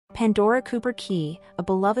Pandora Cooper-Key, a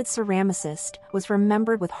beloved ceramicist, was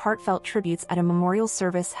remembered with heartfelt tributes at a memorial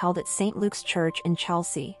service held at St. Luke's Church in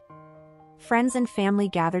Chelsea. Friends and family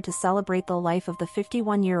gathered to celebrate the life of the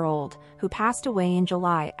 51-year-old, who passed away in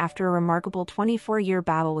July after a remarkable 24-year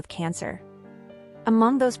battle with cancer.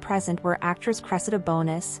 Among those present were actress Cressida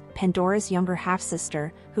Bonas, Pandora's younger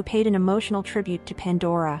half-sister, who paid an emotional tribute to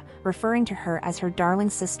Pandora, referring to her as her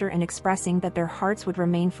darling sister and expressing that their hearts would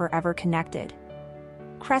remain forever connected.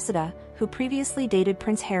 Cressida, who previously dated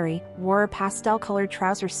Prince Harry, wore a pastel-colored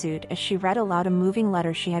trouser suit as she read aloud a moving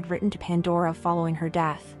letter she had written to Pandora following her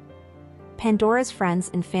death. Pandora's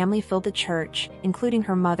friends and family filled the church, including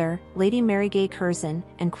her mother, Lady Mary Gay Curzon,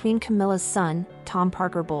 and Queen Camilla's son, Tom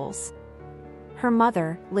Parker Bowles. Her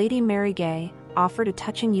mother, Lady Mary Gay, offered a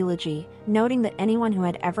touching eulogy, noting that anyone who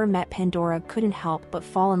had ever met Pandora couldn't help but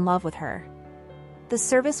fall in love with her. The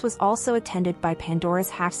service was also attended by Pandora's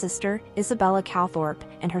half-sister, Isabella Calthorpe,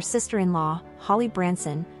 and her sister-in-law, Holly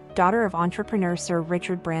Branson, daughter of entrepreneur Sir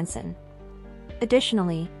Richard Branson.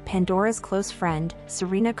 Additionally, Pandora's close friend,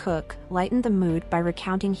 Serena Cook, lightened the mood by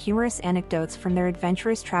recounting humorous anecdotes from their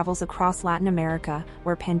adventurous travels across Latin America,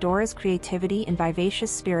 where Pandora's creativity and vivacious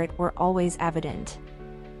spirit were always evident.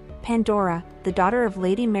 Pandora, the daughter of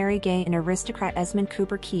Lady Mary Gay and aristocrat Esmond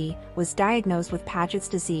Cooper-Key, was diagnosed with Paget's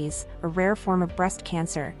disease, a rare form of breast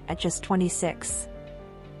cancer, at just 26.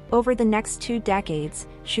 Over the next 2 decades,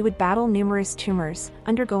 she would battle numerous tumors,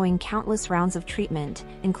 undergoing countless rounds of treatment,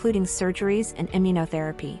 including surgeries and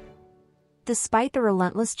immunotherapy. Despite the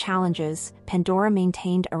relentless challenges, Pandora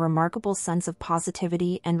maintained a remarkable sense of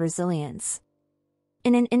positivity and resilience.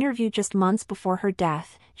 In an interview just months before her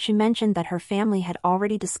death, she mentioned that her family had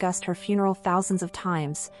already discussed her funeral thousands of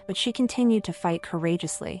times, but she continued to fight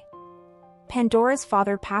courageously. Pandora's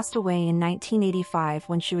father passed away in 1985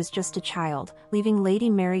 when she was just a child, leaving Lady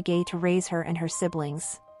Mary Gay to raise her and her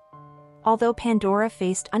siblings. Although Pandora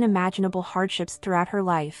faced unimaginable hardships throughout her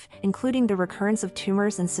life, including the recurrence of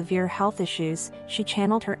tumors and severe health issues, she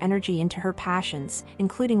channeled her energy into her passions,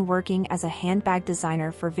 including working as a handbag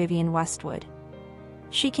designer for Vivienne Westwood.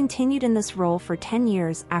 She continued in this role for 10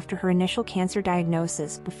 years after her initial cancer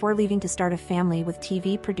diagnosis before leaving to start a family with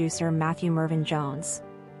TV producer Matthew Mervyn Jones.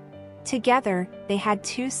 Together, they had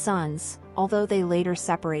 2 sons, although they later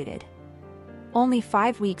separated. Only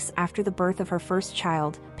 5 weeks after the birth of her first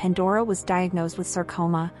child, Pandora was diagnosed with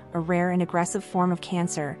sarcoma, a rare and aggressive form of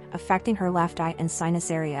cancer, affecting her left eye and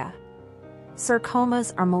sinus area.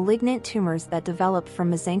 Sarcomas are malignant tumors that develop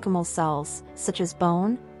from mesenchymal cells, such as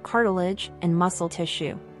bone, cartilage, and muscle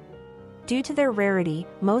tissue. Due to their rarity,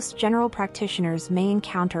 most general practitioners may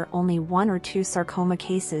encounter only 1 or 2 sarcoma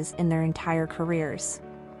cases in their entire careers.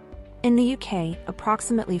 In the UK,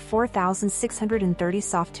 approximately 4,630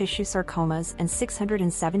 soft tissue sarcomas and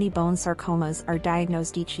 670 bone sarcomas are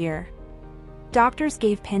diagnosed each year. Doctors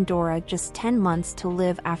gave Pandora just 10 months to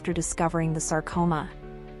live after discovering the sarcoma.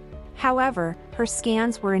 However, her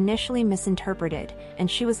scans were initially misinterpreted, and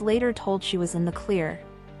she was later told she was in the clear.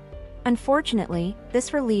 Unfortunately,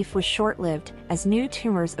 this relief was short-lived, as new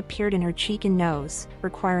tumors appeared in her cheek and nose,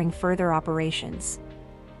 requiring further operations.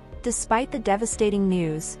 Despite the devastating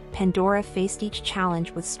news, Pandora faced each challenge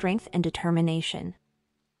with strength and determination.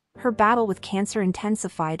 Her battle with cancer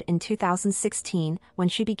intensified in 2016 when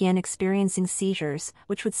she began experiencing seizures,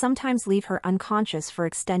 which would sometimes leave her unconscious for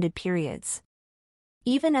extended periods.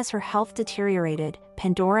 Even as her health deteriorated,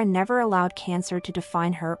 Pandora never allowed cancer to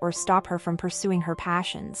define her or stop her from pursuing her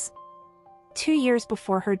passions. 2 years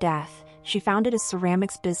before her death, she founded a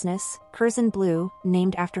ceramics business, Curzon Blue,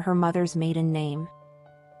 named after her mother's maiden name.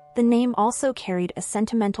 The name also carried a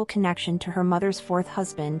sentimental connection to her mother's 4th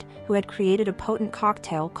husband, who had created a potent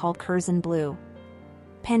cocktail called Curzon Blue.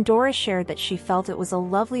 Pandora shared that she felt it was a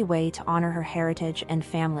lovely way to honor her heritage and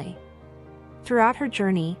family. Throughout her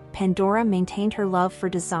journey, Pandora maintained her love for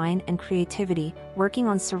design and creativity, working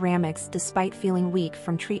on ceramics despite feeling weak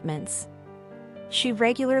from treatments. She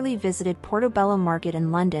regularly visited Portobello Market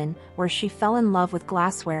in London, where she fell in love with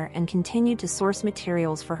glassware and continued to source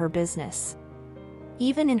materials for her business.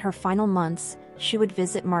 Even in her final months, she would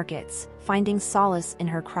visit markets, finding solace in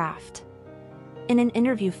her craft. In an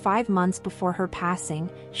interview 5 months before her passing,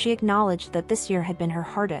 she acknowledged that this year had been her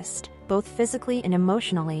hardest, both physically and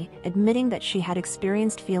emotionally, admitting that she had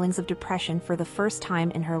experienced feelings of depression for the first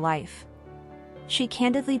time in her life. She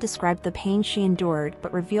candidly described the pain she endured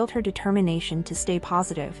but revealed her determination to stay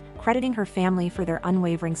positive, crediting her family for their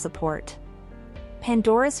unwavering support.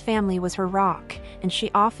 Pandora's family was her rock, and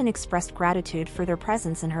she often expressed gratitude for their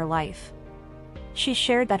presence in her life. She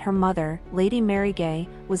shared that her mother, Lady Mary Gay,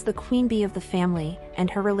 was the queen bee of the family, and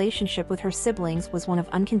her relationship with her siblings was one of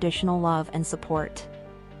unconditional love and support.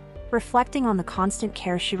 Reflecting on the constant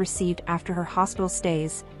care she received after her hospital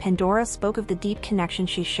stays, Pandora spoke of the deep connection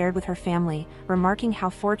she shared with her family, remarking how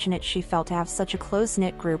fortunate she felt to have such a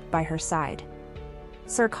close-knit group by her side.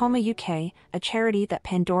 Sarcoma UK, a charity that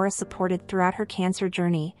Pandora supported throughout her cancer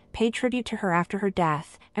journey, paid tribute to her after her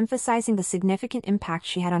death, emphasizing the significant impact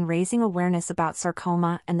she had on raising awareness about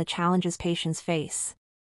sarcoma and the challenges patients face.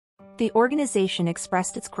 The organization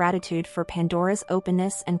expressed its gratitude for Pandora's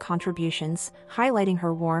openness and contributions, highlighting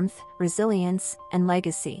her warmth, resilience, and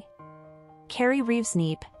legacy. Carrie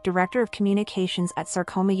Reeves-Neep, Director of Communications at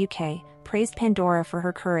Sarcoma UK, praised Pandora for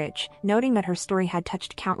her courage, noting that her story had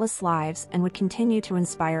touched countless lives and would continue to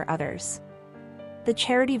inspire others. The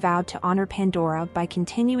charity vowed to honor Pandora by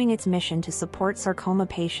continuing its mission to support sarcoma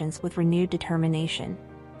patients with renewed determination.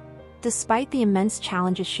 Despite the immense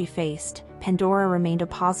challenges she faced, Pandora remained a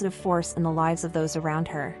positive force in the lives of those around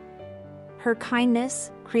her. Her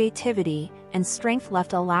kindness, creativity, and strength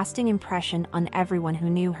left a lasting impression on everyone who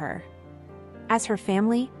knew her. As her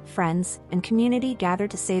family, friends, and community gathered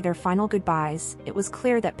to say their final goodbyes, it was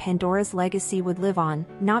clear that Pandora's legacy would live on,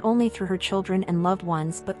 not only through her children and loved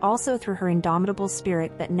ones but also through her indomitable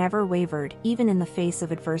spirit that never wavered, even in the face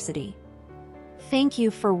of adversity. Thank you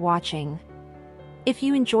for watching. If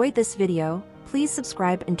you enjoyed this video, please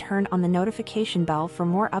subscribe and turn on the notification bell for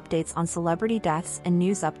more updates on celebrity deaths and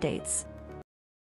news updates.